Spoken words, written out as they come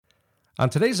On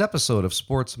today's episode of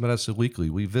Sports Medicine Weekly,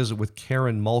 we visit with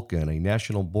Karen Malkin, a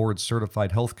national board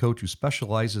certified health coach who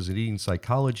specializes in eating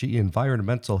psychology,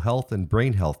 environmental health, and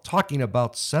brain health, talking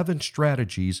about 7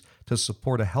 strategies to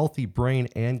support a healthy brain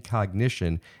and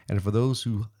cognition, and for those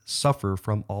who suffer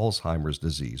from Alzheimer's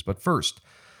disease. But first,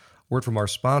 word from our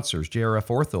sponsors. JRF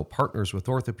Ortho partners with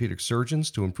orthopedic surgeons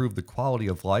to improve the quality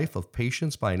of life of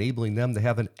patients by enabling them to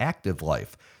have an active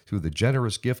life through the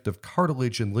generous gift of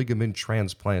cartilage and ligament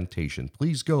transplantation.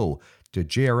 Please go to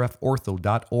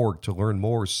jrfortho.org to learn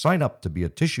more. Sign up to be a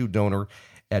tissue donor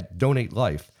at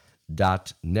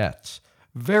donatelife.net.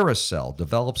 Vericell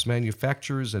develops,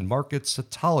 manufactures, and markets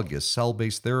autologous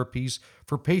cell-based therapies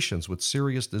for patients with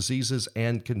serious diseases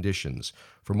and conditions.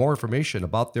 For more information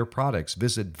about their products,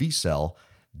 visit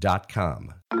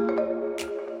vcell.com.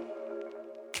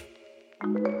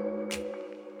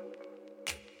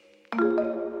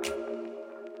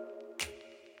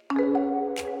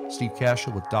 Steve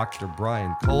Cashel with Dr.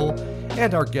 Brian Cole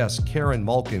and our guest, Karen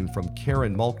Malkin from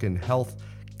Karen Malkin Health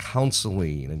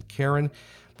Counseling. And Karen,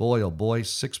 boy, oh boy,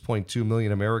 6.2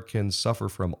 million Americans suffer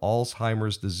from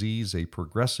Alzheimer's disease, a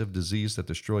progressive disease that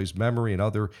destroys memory and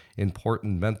other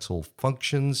important mental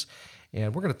functions.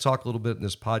 And we're going to talk a little bit in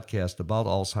this podcast about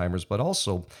Alzheimer's, but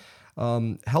also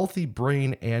healthy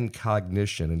brain and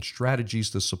cognition and strategies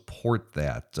to support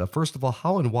that. First of all,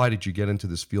 how and why did you get into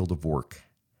this field of work?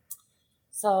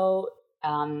 So,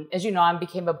 as you know, I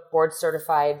became a board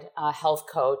certified health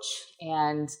coach,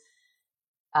 and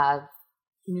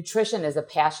nutrition is a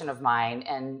passion of mine,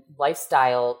 and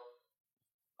lifestyle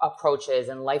approaches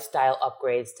and lifestyle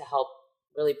upgrades to help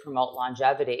really promote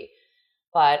longevity.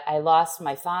 But I lost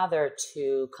my father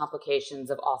to complications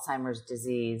of Alzheimer's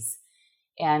disease.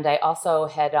 And I also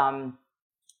had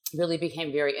really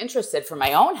became very interested for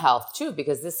my own health too,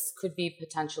 because this could be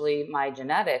potentially my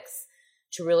genetics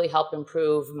to really help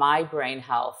improve my brain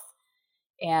health.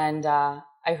 And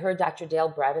I heard Dr. Dale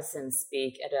Bredesen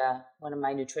speak at one of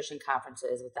my nutrition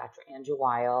conferences with Dr. Andrew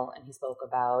Weil, and he spoke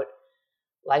about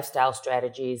lifestyle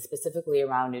strategies, specifically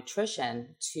around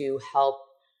nutrition, to help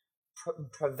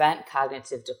prevent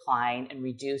cognitive decline and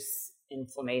reduce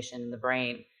inflammation in the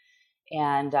brain.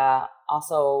 And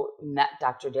also met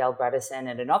Dr. Dale Bredesen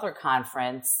at another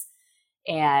conference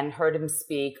and heard him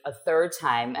speak a third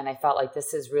time. And I felt like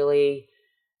this is really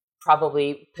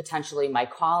probably potentially my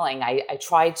calling. I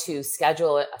tried to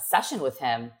schedule a session with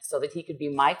him so that he could be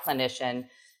my clinician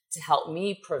to help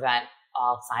me prevent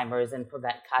Alzheimer's and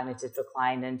prevent cognitive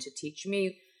decline, and to teach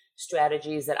me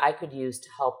strategies that I could use to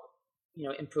help,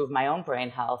 improve my own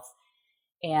brain health.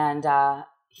 And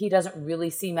he doesn't really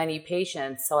see many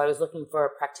patients, so I was looking for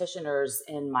practitioners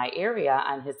in my area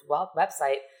on his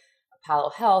website,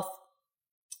 Apollo Health.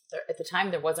 At the time,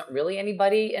 there wasn't really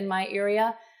anybody in my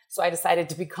area. So I decided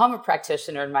to become a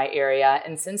practitioner in my area.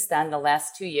 And since then, the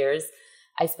last 2 years,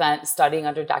 I spent studying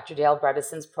under Dr. Dale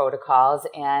Bredesen's protocols,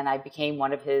 and I became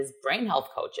one of his brain health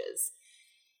coaches.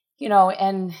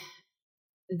 And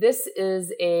this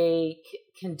is a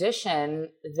condition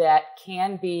that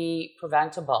can be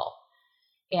preventable.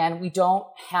 And we don't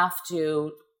have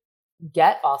to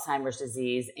get Alzheimer's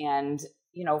disease. And,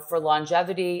 for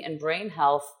longevity and brain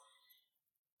health,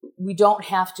 we don't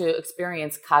have to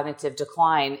experience cognitive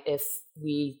decline if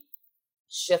we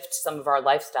shift some of our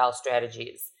lifestyle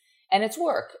strategies. And it's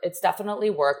work. It's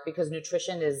definitely work, because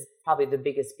nutrition is probably the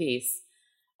biggest piece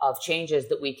of changes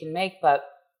that we can make. But,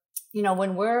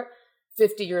 when we're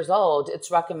 50 years old,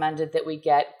 it's recommended that we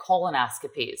get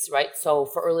colonoscopies, right? So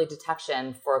for early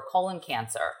detection for colon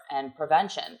cancer and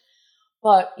prevention.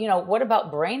 But, what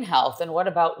about brain health, and what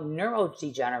about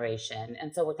neurodegeneration?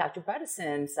 And so what Dr.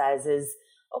 Bredesen says is,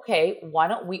 okay, why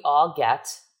don't we all get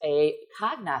a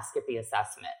cognoscopy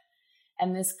assessment?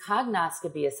 And this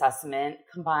cognoscopy assessment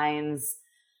combines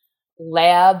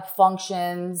lab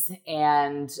functions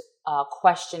and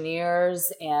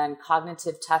questionnaires and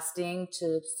cognitive testing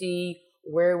to see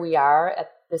where we are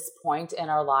at this point in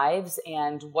our lives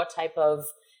and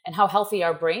and how healthy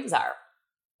our brains are.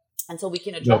 And so we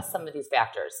can address some of these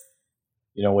factors.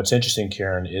 What's interesting,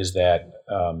 Karen, is that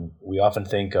we often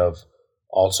think of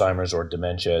Alzheimer's or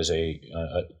dementia as a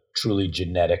truly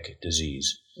genetic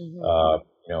disease.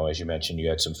 Mm-hmm. As you mentioned, you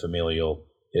had some familial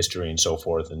history and so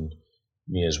forth, and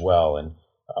me as well. And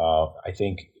I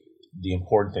think the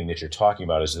important thing that you're talking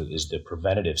about is the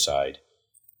preventative side.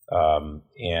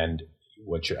 And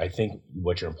what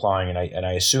you're implying, and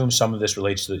I assume some of this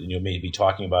relates to, maybe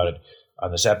talking about it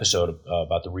on this episode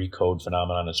about the RECODE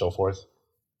phenomenon and so forth.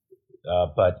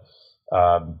 But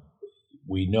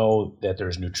we know that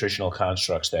there's nutritional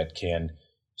constructs that can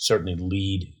certainly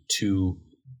lead to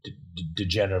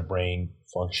degenerative brain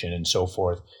function and so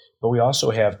forth. but we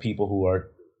also have people who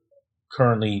are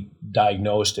currently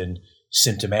diagnosed and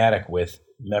symptomatic with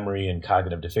memory and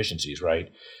cognitive deficiencies,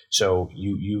 right? So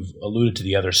you've alluded to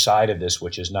the other side of this,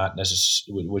 which is not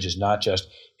just,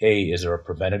 hey, is there a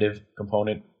preventative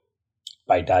component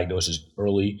by diagnosis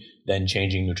early, then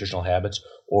changing nutritional habits,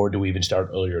 or do we even start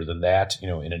earlier than that,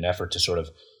 in an effort to sort of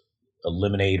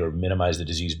eliminate or minimize the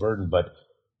disease burden? But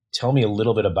tell me a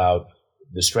little bit about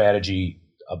the strategy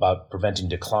about preventing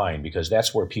decline, because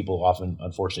that's where people often,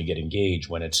 unfortunately, get engaged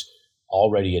when it's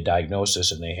already a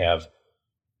diagnosis and they have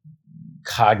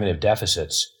cognitive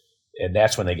deficits, and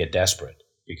that's when they get desperate,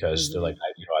 because they're like,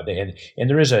 and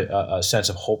there is a sense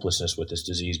of hopelessness with this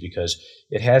disease, because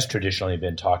it has traditionally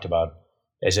been talked about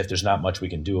as if there's not much we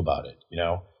can do about it.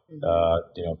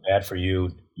 Bad for you.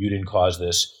 You didn't cause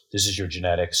this. This is your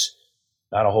genetics.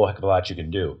 Not a whole heck of a lot you can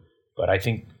do. But I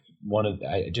think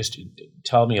just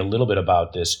tell me a little bit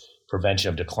about this prevention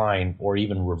of decline, or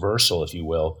even reversal, if you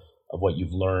will, of what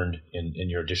you've learned in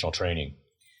your additional training.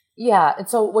 Yeah. And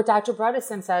so what Dr.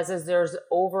 Bredesen says is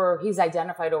he's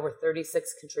identified over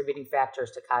 36 contributing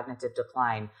factors to cognitive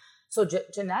decline. So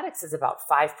genetics is about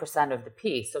 5% of the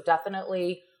piece. So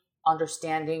definitely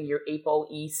understanding your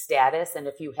ApoE status, and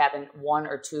if you have one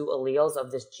or two alleles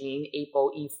of this gene,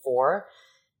 ApoE4,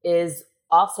 is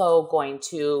also going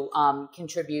to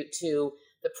contribute to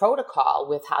the protocol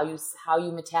with how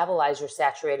you metabolize your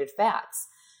saturated fats.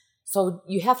 So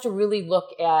you have to really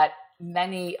look at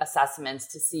many assessments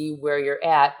to see where you're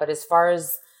at. But as far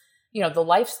as, the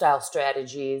lifestyle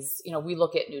strategies, we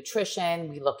look at nutrition,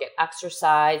 we look at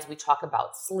exercise, we talk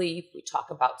about sleep, we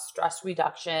talk about stress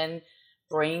reduction,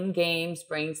 brain games,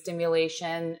 brain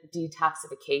stimulation,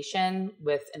 detoxification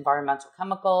with environmental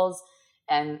chemicals,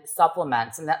 and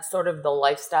supplements. And that's sort of the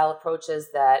lifestyle approaches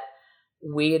that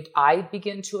I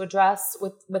begin to address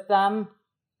with them.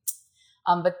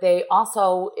 But they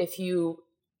also, if you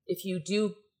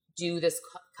do this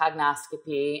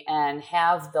cognoscopy and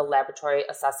have the laboratory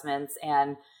assessments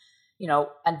and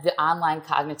the online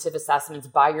cognitive assessments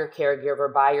by your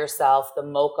caregiver, by yourself, the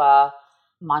MoCA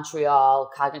Montreal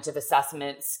cognitive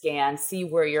assessment scan, see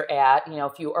where you're at.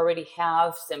 If you already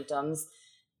have symptoms,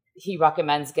 he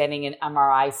recommends getting an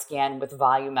MRI scan with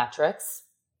volumetrics.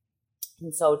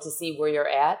 And so to see where you're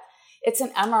at, it's an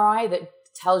MRI that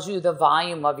tells you the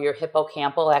volume of your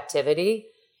hippocampal activity.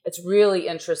 It's really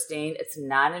interesting. It's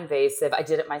non-invasive. I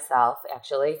did it myself,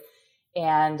 actually.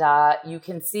 And you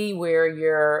can see where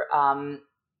your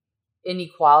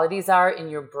inequalities are in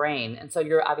your brain. And so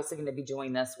you're obviously going to be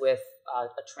doing this with a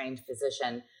trained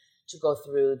physician to go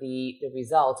through the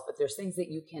results. But there's things that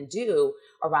you can do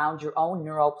around your own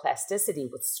neuroplasticity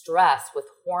with stress, with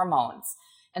hormones.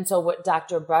 And so what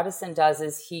Dr. Bredesen does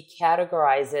is he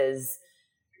categorizes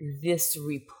this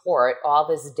report, all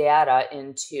this data,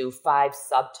 into 5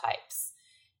 subtypes.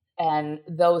 And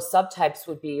those subtypes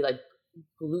would be like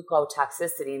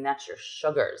glucotoxicity, and that's your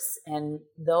sugars. And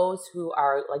those who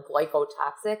are like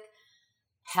glycotoxic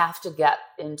have to get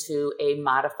into a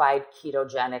modified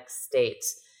ketogenic state.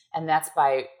 And that's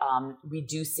by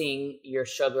reducing your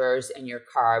sugars and your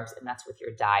carbs, and that's with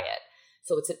your diet.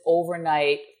 So it's an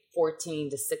overnight 14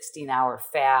 to 16 hour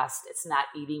fast. It's not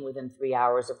eating within 3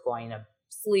 hours of going to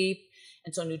sleep.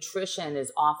 And so nutrition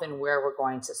is often where we're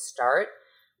going to start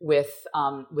with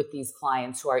these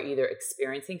clients who are either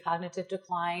experiencing cognitive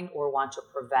decline or want to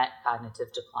prevent cognitive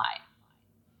decline.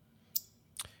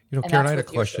 Karen, I had a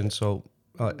question. So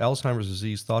Alzheimer's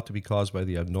disease thought to be caused by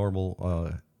the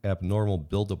abnormal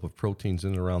buildup of proteins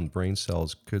in and around brain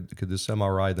cells. Could this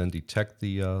MRI then detect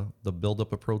the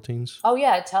buildup of proteins? Oh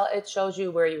yeah, it shows you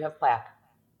where you have plaque.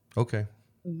 Okay.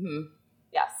 Mm-hmm.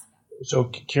 Yes. So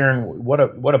Karen,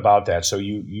 what about that? So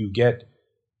you get,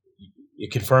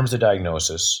 it confirms the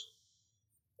diagnosis.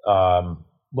 Well,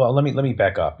 let me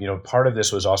back up. Part of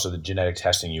this was also the genetic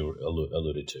testing you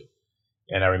alluded to.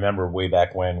 And I remember way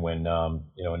back when an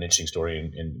interesting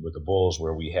story with the Bulls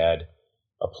where we had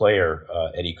a player,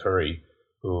 Eddie Curry,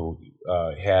 who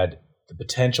had the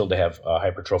potential to have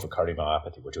hypertrophic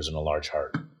cardiomyopathy, which was in a large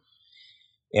heart.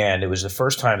 And it was the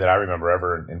first time that I remember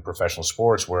ever in professional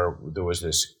sports where there was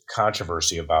this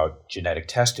controversy about genetic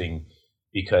testing,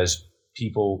 because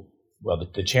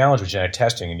the challenge with genetic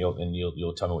testing, and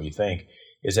you'll tell me what you think,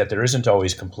 is that there isn't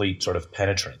always complete sort of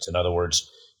penetrance. In other words,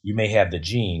 you may have the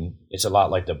gene. It's a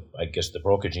lot like the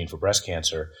BRCA gene for breast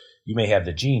cancer. You may have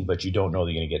the gene, but you don't know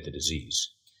that you're going to get the disease.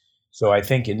 So I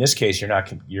think in this case,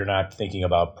 you're not thinking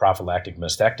about prophylactic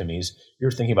mastectomies.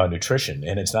 You're thinking about nutrition,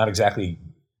 and that's not actually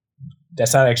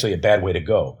a bad way to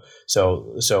go.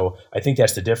 So I think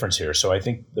that's the difference here. So I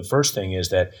think the first thing is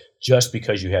that just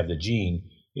because you have the gene,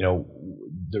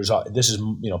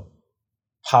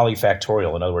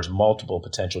 polyfactorial, in other words, multiple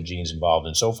potential genes involved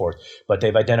and so forth, but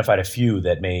they've identified a few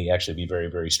that may actually be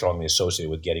very, very strongly associated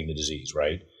with getting the disease,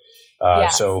 right?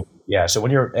 Yes. So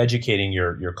when you're educating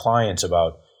your clients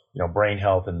about brain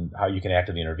health and how you can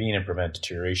actively intervene and prevent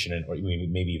deterioration or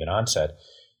maybe even onset,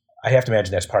 I have to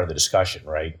imagine that's part of the discussion,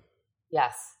 right?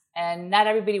 Yes, and not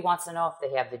everybody wants to know if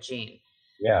they have the gene.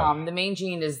 Yeah. The main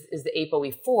gene is the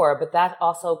ApoE4, but that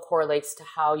also correlates to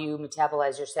how you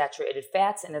metabolize your saturated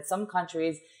fats. And in some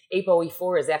countries,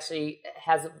 ApoE4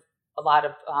 has a lot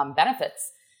of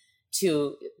benefits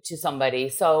to somebody.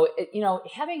 So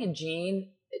having a gene,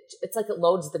 it's like it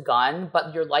loads the gun,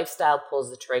 but your lifestyle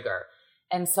pulls the trigger.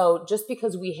 And so just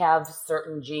because we have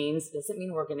certain genes doesn't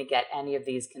mean we're going to get any of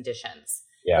these conditions.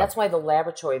 Yeah. That's why the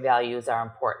laboratory values are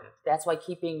important. That's why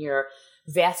keeping your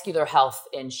vascular health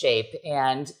in shape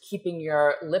and keeping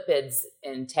your lipids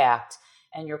intact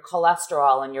and your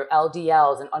cholesterol and your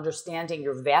LDLs and understanding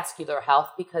your vascular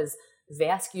health, because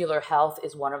vascular health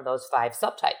is one of those 5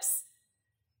 subtypes.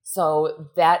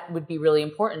 So that would be really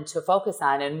important to focus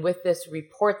on. And with this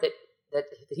report that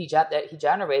he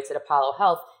generates at Apollo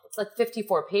Health, it's like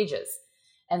 54 pages.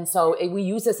 And so we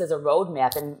use this as a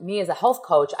roadmap. And me as a health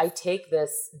coach, I take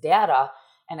this data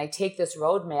and I take this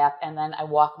roadmap and then I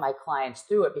walk my clients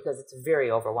through it, because it's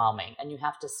very overwhelming. And you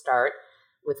have to start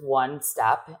with one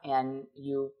step, and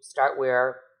you start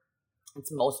where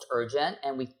it's most urgent,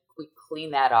 and we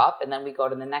clean that up, and then we go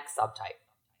to the next subtype.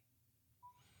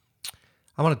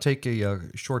 I want to take a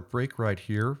short break right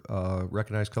here,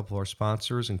 recognize a couple of our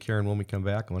sponsors. And Karen, when we come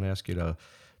back, I want to ask you to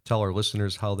tell our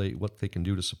listeners what they can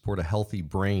do to support a healthy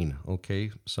brain, okay?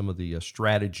 Some of the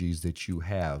strategies that you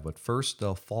have. But first,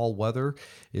 fall weather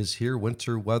is here,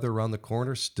 winter weather around the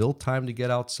corner. Still time to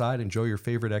get outside, enjoy your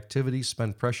favorite activities,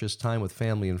 spend precious time with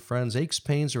family and friends. Aches,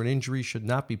 pains, or an injury should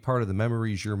not be part of the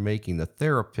memories you're making. The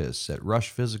therapists at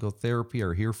Rush Physical Therapy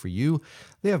are here for you.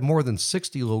 They have more than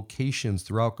 60 locations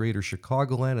throughout Greater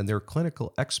Chicagoland, and their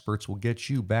clinical experts will get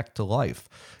you back to life.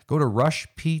 Go to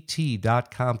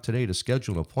rushpt.com today to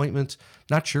schedule an appointment.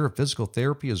 Not sure if physical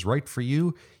therapy is right for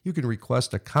you? You can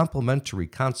request a complimentary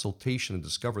consultation and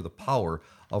discover the power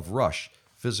of Rush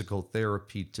Physical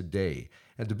Therapy today.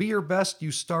 And to be your best, you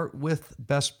start with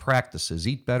best practices.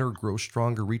 Eat better, grow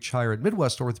stronger, reach higher. At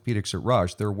Midwest Orthopedics at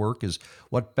Rush, their work is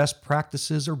what best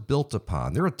practices are built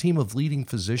upon. They're a team of leading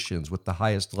physicians with the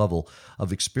highest level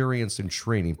of experience and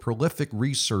training, prolific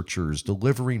researchers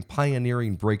delivering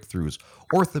pioneering breakthroughs,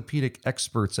 orthopedic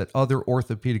experts that other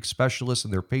orthopedic specialists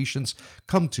and their patients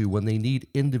come to when they need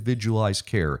individualized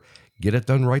care. Get it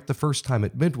done right the first time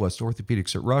at Midwest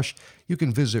Orthopedics at Rush. You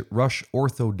can visit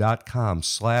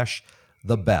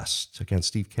rushortho.com/the best. Again,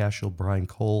 Steve Cashel, Brian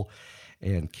Cole,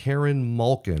 and Karen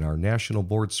Malkin, our national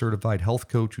board certified health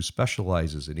coach who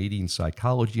specializes in eating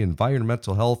psychology,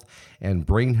 environmental health, and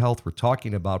brain health. We're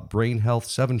talking about brain health,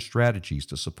 7 strategies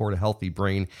to support a healthy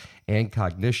brain and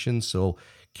cognition. So,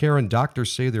 Karen,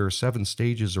 doctors say there are 7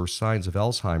 stages or signs of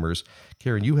Alzheimer's.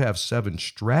 Karen, you have 7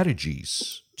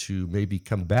 strategies to maybe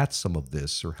combat some of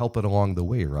this or help it along the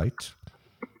way, right?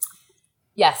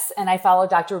 Yes, and I follow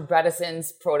Dr.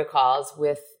 Bredesen's protocols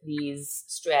with these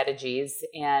strategies,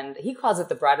 and he calls it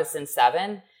the Bredesen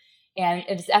 7. And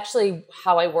it's actually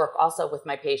how I work also with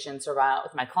my patients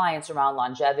with my clients around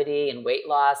longevity and weight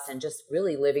loss and just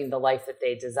really living the life that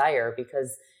they desire,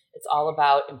 because it's all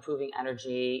about improving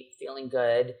energy, feeling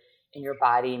good in your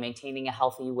body, maintaining a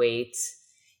healthy weight,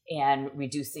 and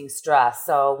reducing stress.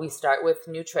 So we start with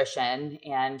nutrition.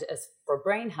 And as for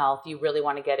brain health, you really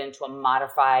want to get into a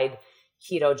modified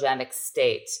ketogenic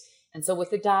state. And so with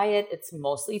the diet, it's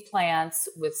mostly plants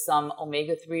with some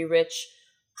omega-3 rich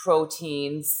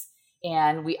proteins.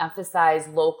 And we emphasize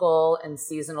local and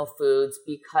seasonal foods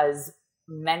because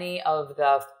many of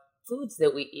the foods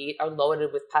that we eat are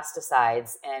loaded with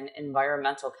pesticides, and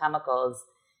environmental chemicals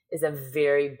is a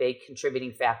very big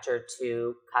contributing factor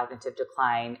to cognitive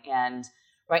decline. And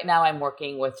right now I'm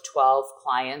working with 12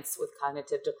 clients with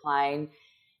cognitive decline,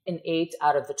 and 8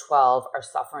 out of the 12 are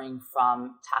suffering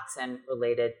from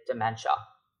toxin-related dementia.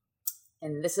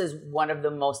 And this is one of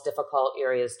the most difficult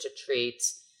areas to treat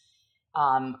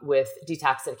with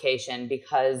detoxification,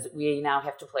 because we now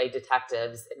have to play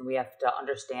detectives and we have to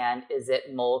understand, is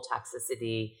it mold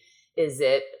toxicity? Is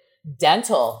it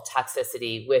dental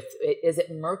toxicity? Is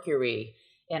it mercury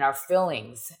in our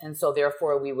fillings? And so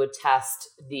therefore we would test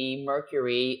the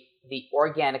mercury, the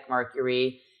organic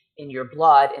mercury in your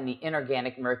blood and the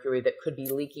inorganic mercury that could be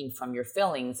leaking from your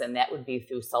fillings. And that would be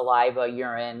through saliva,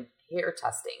 urine, hair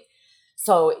testing.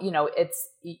 So,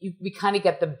 we kind of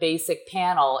get the basic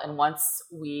panel. And once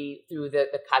through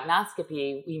the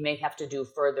cognoscopy, we may have to do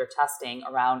further testing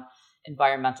around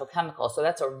environmental chemicals. So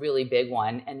that's a really big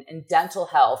one. And dental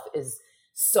health is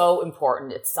so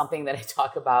important. It's something that I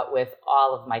talk about with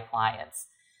all of my clients.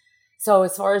 So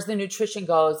as far as the nutrition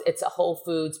goes, it's a whole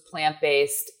foods,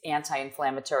 plant-based,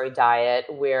 anti-inflammatory diet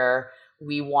where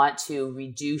we want to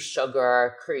reduce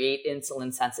sugar, create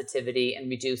insulin sensitivity, and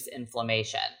reduce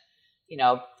inflammation.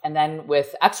 And then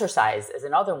with exercise is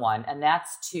another one, and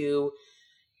that's to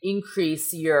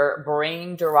increase your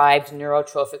brain-derived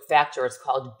neurotrophic factor. It's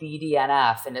called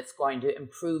BDNF, and it's going to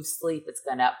improve sleep. It's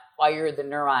going to fire the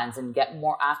neurons and get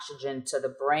more oxygen to the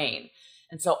brain.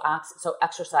 And so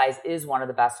exercise is one of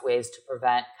the best ways to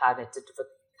prevent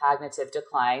cognitive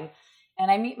decline.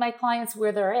 And I meet my clients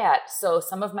where they're at. So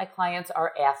some of my clients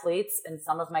are athletes, and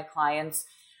some of my clients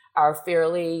are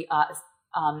fairly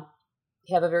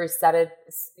have a very sedating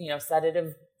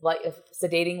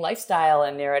lifestyle,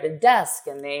 and they're at a desk,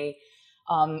 and they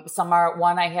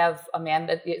I have a man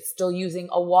that is still using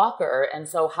a walker, and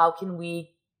so how can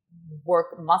we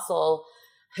work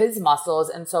his muscles?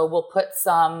 And so we'll put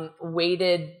some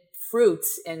weighted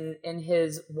fruits in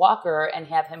his walker and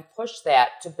have him push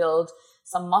that to build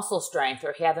some muscle strength,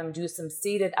 or have him do some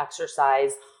seated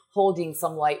exercise holding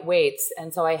some light weights.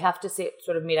 And so I have to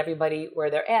sort of meet everybody where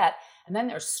they're at. And then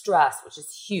there's stress, which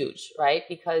is huge, right?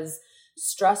 Because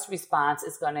stress response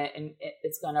is going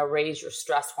to raise your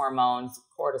stress hormones,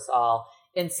 cortisol,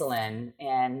 insulin.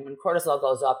 And when cortisol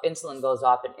goes up, insulin goes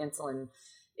up, and insulin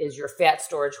is your fat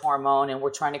storage hormone. And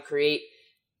we're trying to create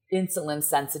insulin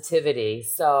sensitivity.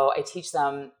 So I teach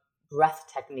them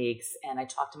breath techniques, and I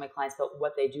talk to my clients about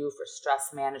what they do for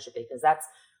stress management, because that's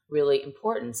really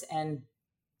important. And,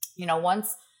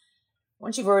 once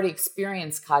you've already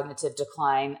experienced cognitive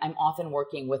decline, I'm often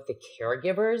working with the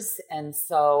caregivers. And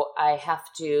so I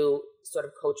have to sort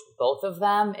of coach both of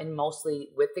them, and mostly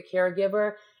with the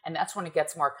caregiver. And that's when it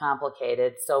gets more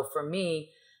complicated. So for me,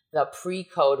 the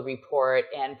pre-code report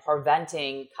and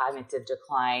preventing cognitive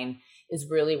decline is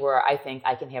really where I think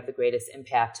I can have the greatest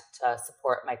impact to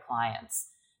support my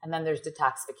clients. And then there's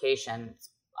detoxification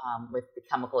with the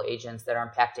chemical agents that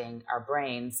are impacting our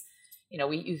brains.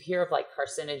 You hear of like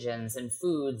carcinogens and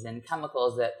foods and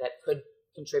chemicals that could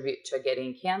contribute to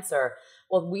getting cancer.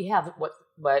 Well, we have what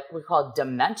we call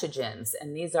dementogens,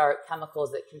 and these are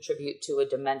chemicals that contribute to a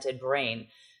demented brain.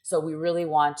 So we really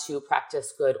want to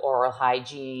practice good oral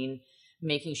hygiene,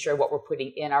 making sure what we're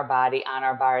putting in our body, on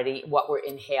our body, what we're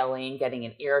inhaling, getting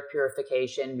an air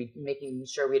purification, making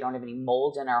sure we don't have any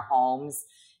mold in our homes,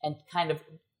 and kind of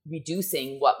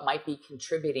reducing what might be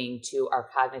contributing to our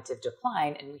cognitive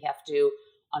decline. And we have to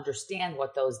understand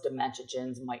what those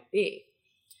dementogens might be.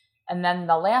 And then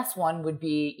the last one would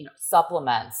be,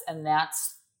 supplements. And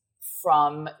that's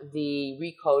from the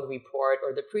RECODE report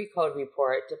or the pre-code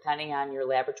report, depending on your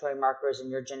laboratory markers and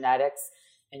your genetics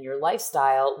and your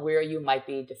lifestyle, where you might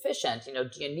be deficient. Do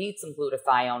you need some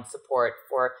glutathione support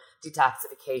for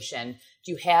detoxification?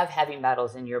 Do you have heavy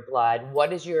metals in your blood?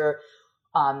 What is your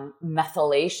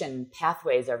methylation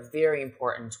pathways are very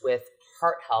important with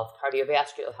heart health,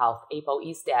 cardiovascular health,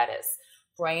 ApoE status,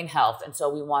 brain health. And so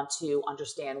we want to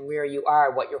understand where you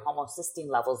are, what your homocysteine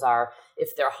levels are.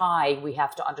 If they're high, we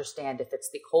have to understand if it's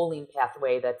the choline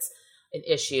pathway that's an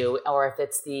issue, or if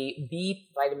it's the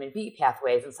vitamin B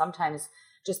pathways. And sometimes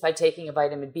just by taking a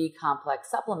vitamin B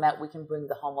complex supplement, we can bring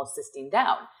the homocysteine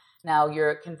down. Now,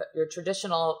 your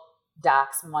traditional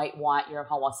docs might want your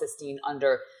homocysteine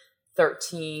under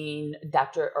 13,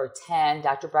 10.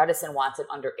 Dr. Bredesen wants it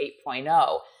under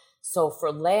 8.0. So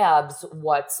for labs,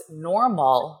 what's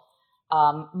normal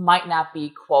might not be,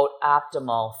 quote,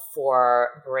 optimal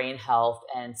for brain health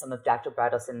and some of Dr.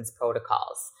 Bredesen's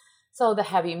protocols. So the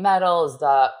heavy metals,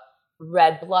 the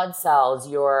red blood cells,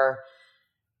 your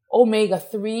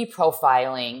omega-3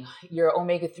 profiling, your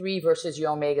omega-3 versus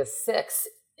your omega-6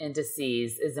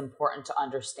 indices is important to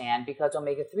understand, because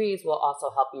omega-3s will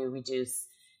also help you reduce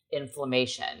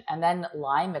inflammation. And then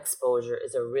Lyme exposure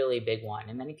is a really big one.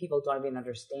 And many people don't even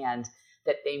understand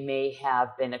that they may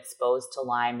have been exposed to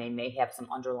Lyme. They may have some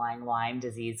underlying Lyme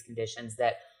disease conditions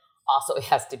that also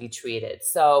has to be treated.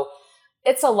 So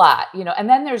it's a lot, And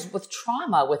then there's with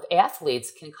trauma, with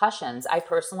athletes, concussions. I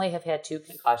personally have had 2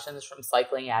 concussions from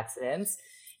cycling accidents.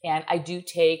 And I do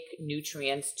take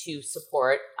nutrients to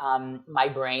support my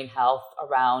brain health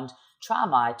around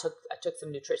trauma. I took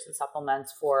some nutrition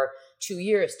supplements for 2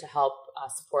 years to help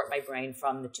support my brain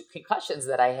from the 2 concussions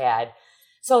that I had.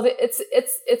 So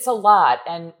it's a lot.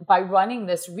 And by running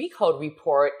this RECODE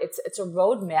report, it's a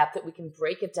roadmap that we can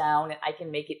break it down, and I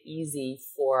can make it easy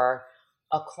for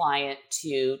a client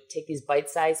to take these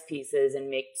bite-sized pieces and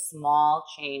make small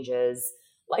changes,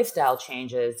 lifestyle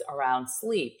changes around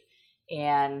sleep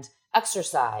and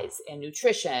exercise and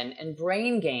nutrition and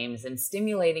brain games and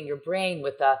stimulating your brain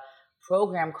with a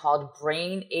program called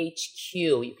Brain HQ.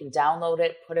 You can download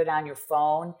it, put it on your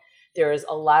phone. There is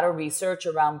a lot of research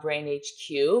around Brain HQ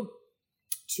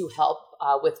to help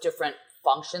with different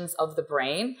functions of the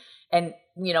brain. And,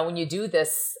 when you do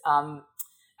this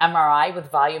MRI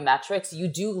with volumetrics, you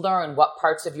do learn what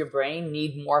parts of your brain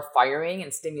need more firing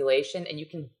and stimulation. And you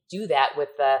can do that with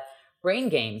the brain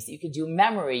games. You can do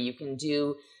memory, you can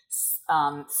do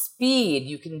speed,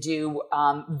 you can do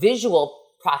visual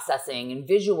processing and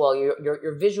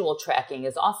your visual tracking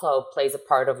is also plays a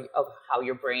part of how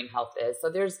your brain health is.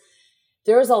 So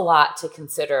there's a lot to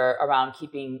consider around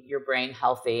keeping your brain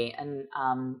healthy. And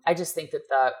I just think that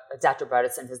Dr.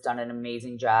 Bredesen has done an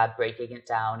amazing job breaking it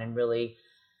down. And really,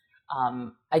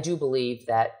 I do believe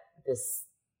that this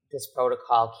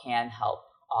protocol can help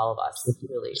all of us.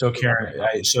 Really. So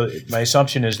Karen, so my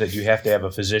assumption is that you have to have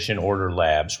a physician order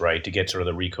labs, right, to get sort of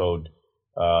the ReCode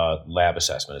lab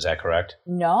assessment. Is that correct?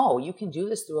 No, you can do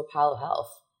this through Apollo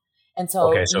Health. And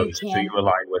so, so you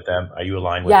align with them? Are you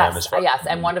aligned with them? Yes,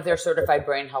 I'm one of their certified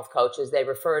brain health coaches. They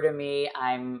refer to me.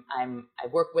 I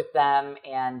work with them,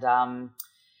 and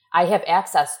I have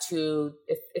access to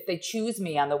if they choose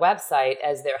me on the website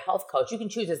as their health coach. You can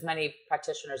choose as many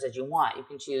practitioners as you want. You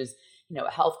can choose, a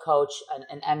health coach,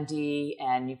 an MD,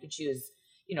 and you could choose,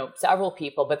 several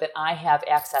people. But then I have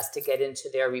access to get into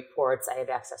their reports. I have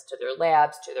access to their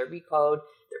labs, to their ReCode,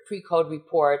 their pre-code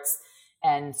reports.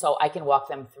 And so I can walk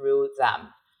them through them.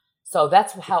 So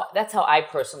that's how I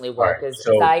personally work.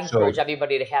 Right. I encourage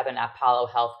everybody to have an Apollo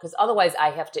Health, because otherwise I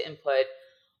have to input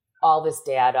all this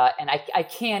data, and I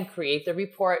can create the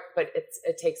report, but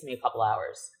it takes me a couple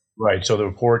hours. Right. So the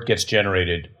report gets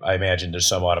generated. I imagine there's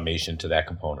some automation to that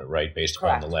component, right, based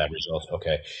upon the lab results.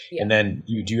 Okay. Yeah. And then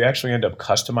do you actually end up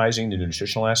customizing the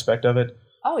nutritional aspect of it?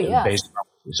 Oh yeah.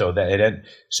 So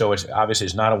it's obviously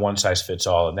it's not a one size fits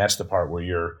all, and that's the part where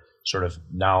your sort of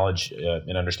knowledge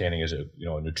and understanding as a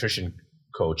nutrition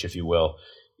coach, if you will,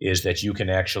 is that you can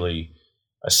actually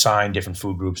assign different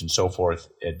food groups and so forth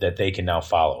that they can now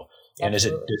follow.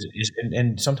 Absolutely.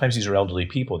 And sometimes these are elderly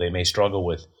people. They may struggle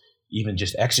with even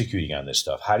just executing on this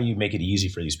stuff. How do you make it easy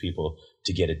for these people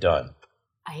to get it done?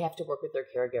 I have to work with their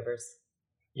caregivers.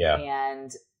 Yeah.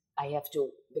 And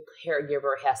the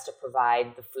caregiver has to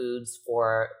provide the foods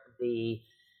for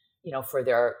for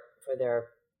their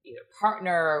either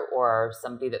partner or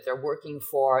somebody that they're working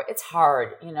for. It's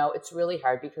hard, it's really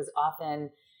hard, because often,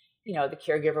 the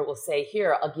caregiver will say,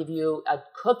 here, I'll give you a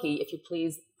cookie if you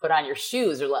please put on your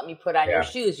shoes, or let me put on your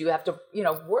shoes. You have to,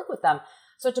 work with them.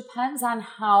 So it depends on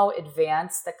how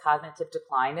advanced the cognitive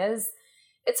decline is.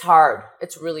 It's hard.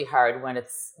 It's really hard when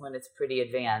it's pretty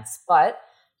advanced, but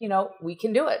we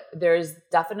can do it. There's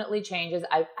definitely changes.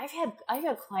 I've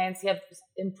had clients have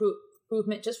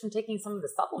improvement just from taking some of the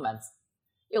supplements.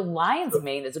 Lion's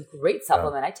mane is a great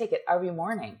supplement. I take it every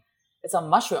morning. It's a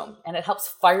mushroom, and it helps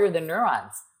fire the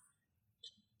neurons.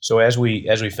 So as we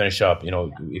finish up,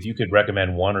 if you could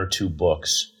recommend one or two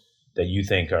books that you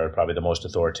think are probably the most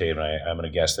authoritative, and I'm going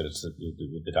to guess that it's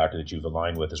the doctor that you've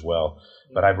aligned with as well.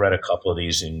 But I've read a couple of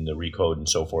these in the ReCode and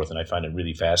so forth, and I find it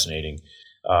really fascinating.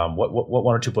 What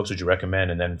one or two books would you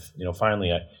recommend? And then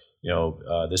finally,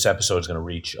 this episode is going to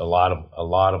reach a lot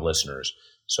of listeners.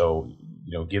 So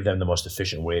give them the most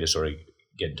efficient way to sort of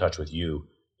get in touch with you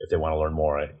if they want to learn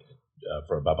more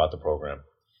about the program.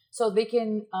 So they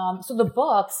can, so the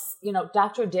books,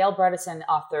 Dr. Dale Bredesen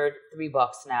authored 3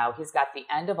 books now. He's got The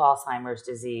End of Alzheimer's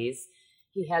Disease.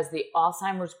 He has the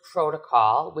Alzheimer's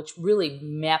Protocol, which really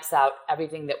maps out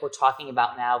everything that we're talking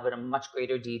about now, but in much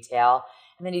greater detail.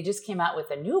 And then he just came out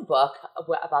with a new book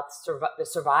about the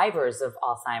survivors of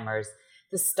Alzheimer's,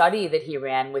 the study that he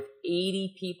ran with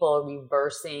 80 people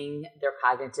reversing their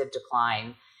cognitive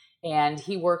decline. And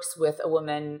he works with a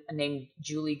woman named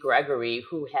Julie Gregory,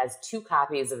 who has 2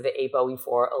 copies of the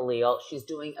ApoE4 allele. She's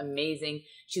doing amazing.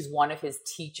 She's one of his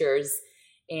teachers.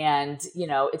 And,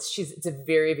 it's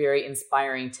very, very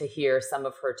inspiring to hear some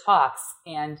of her talks.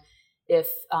 And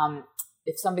if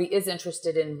somebody is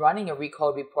interested in running a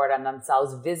ReCode report on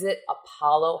themselves, visit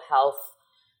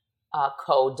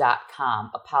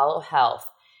apollohealth.co.com, Apollo Health.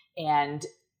 And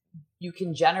you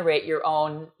can generate your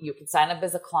own, you can sign up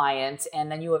as a client,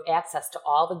 and then you have access to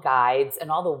all the guides and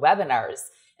all the webinars.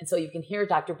 And so you can hear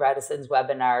Dr. Bredesen's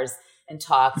webinars and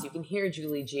talks. You can hear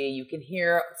Julie G. You can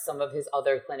hear some of his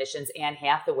other clinicians, Anne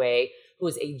Hathaway, who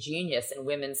is a genius in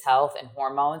women's health and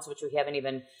hormones, which we haven't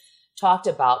even talked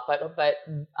about. But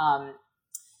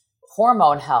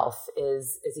hormone health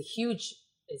is a huge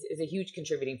is a huge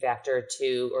contributing factor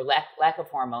to, or lack of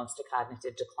hormones to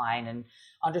cognitive decline, and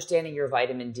understanding your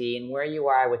vitamin D and where you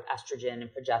are with estrogen and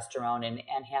progesterone. And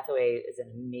Anne Hathaway is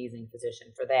an amazing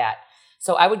physician for that.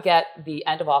 So I would get the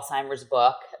End of Alzheimer's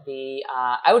book.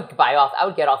 I would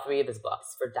get all 3 of his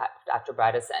books for Dr.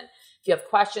 Bredesen. If you have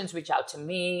questions, reach out to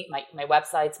me. My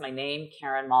website's my name,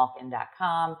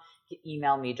 KarenMalkin.com. You can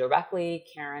email me directly,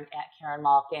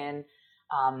 Karen@KarenMalkin.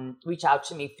 Reach out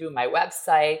to me through my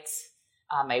website.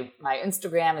 My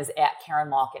Instagram is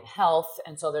 @KarenMalkinHealth.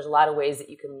 And so there's a lot of ways that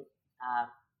you can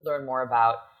learn more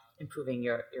about improving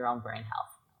your own brain health.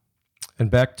 And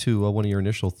back to one of your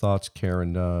initial thoughts,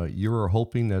 Karen, you were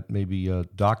hoping that maybe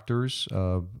doctors,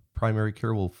 primary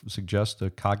care, will suggest a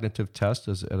cognitive test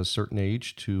at a certain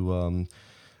age to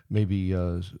maybe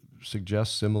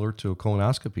suggest similar to a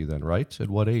colonoscopy then, right? At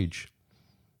what age?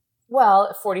 Well,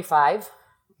 at 45,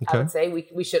 okay. I would say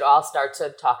we should all start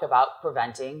to talk about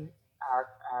preventing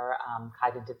our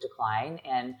cognitive decline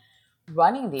and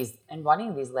running these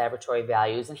laboratory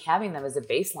values and having them as a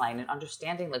baseline and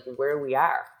understanding like where we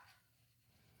are.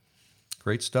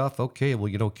 Great stuff. Okay.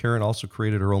 Well, Karen also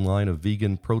created her own line of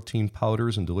vegan protein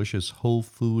powders and delicious whole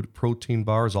food protein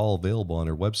bars, all available on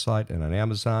her website and on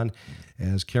Amazon.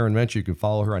 As Karen mentioned, you can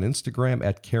follow her on Instagram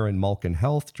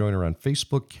 @KarenMalkinHealth. Join her on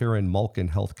Facebook, Karen Malkin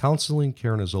Health Counseling.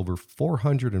 Karen has over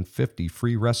 450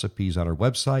 free recipes on her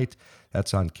website.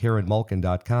 That's on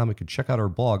KarenMalkin.com. You can check out her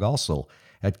blog also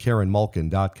at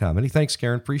KarenMalkin.com. Many thanks,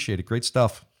 Karen. Appreciate it. Great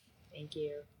stuff. Thank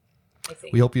you.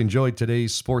 We hope you enjoyed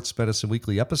today's Sports Medicine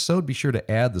Weekly episode. Be sure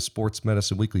to add the Sports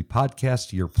Medicine Weekly podcast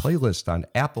to your playlist on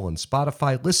Apple and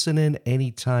Spotify. Listen in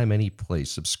anytime, any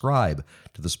place. Subscribe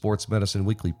to the Sports Medicine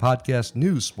Weekly podcast.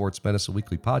 New Sports Medicine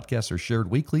Weekly podcasts are shared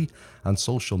weekly on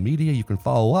social media. You can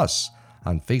follow us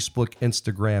on Facebook,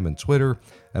 Instagram, and Twitter.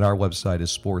 And our website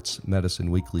is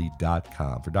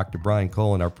sportsmedicineweekly.com. For Dr. Brian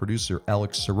Cohen, our producer,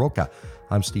 Alex Soroka,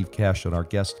 I'm Steve Cash, and our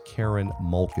guest, Karen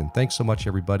Malkin. Thanks so much,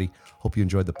 everybody. Hope you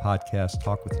enjoyed the podcast.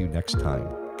 Talk with you next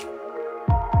time.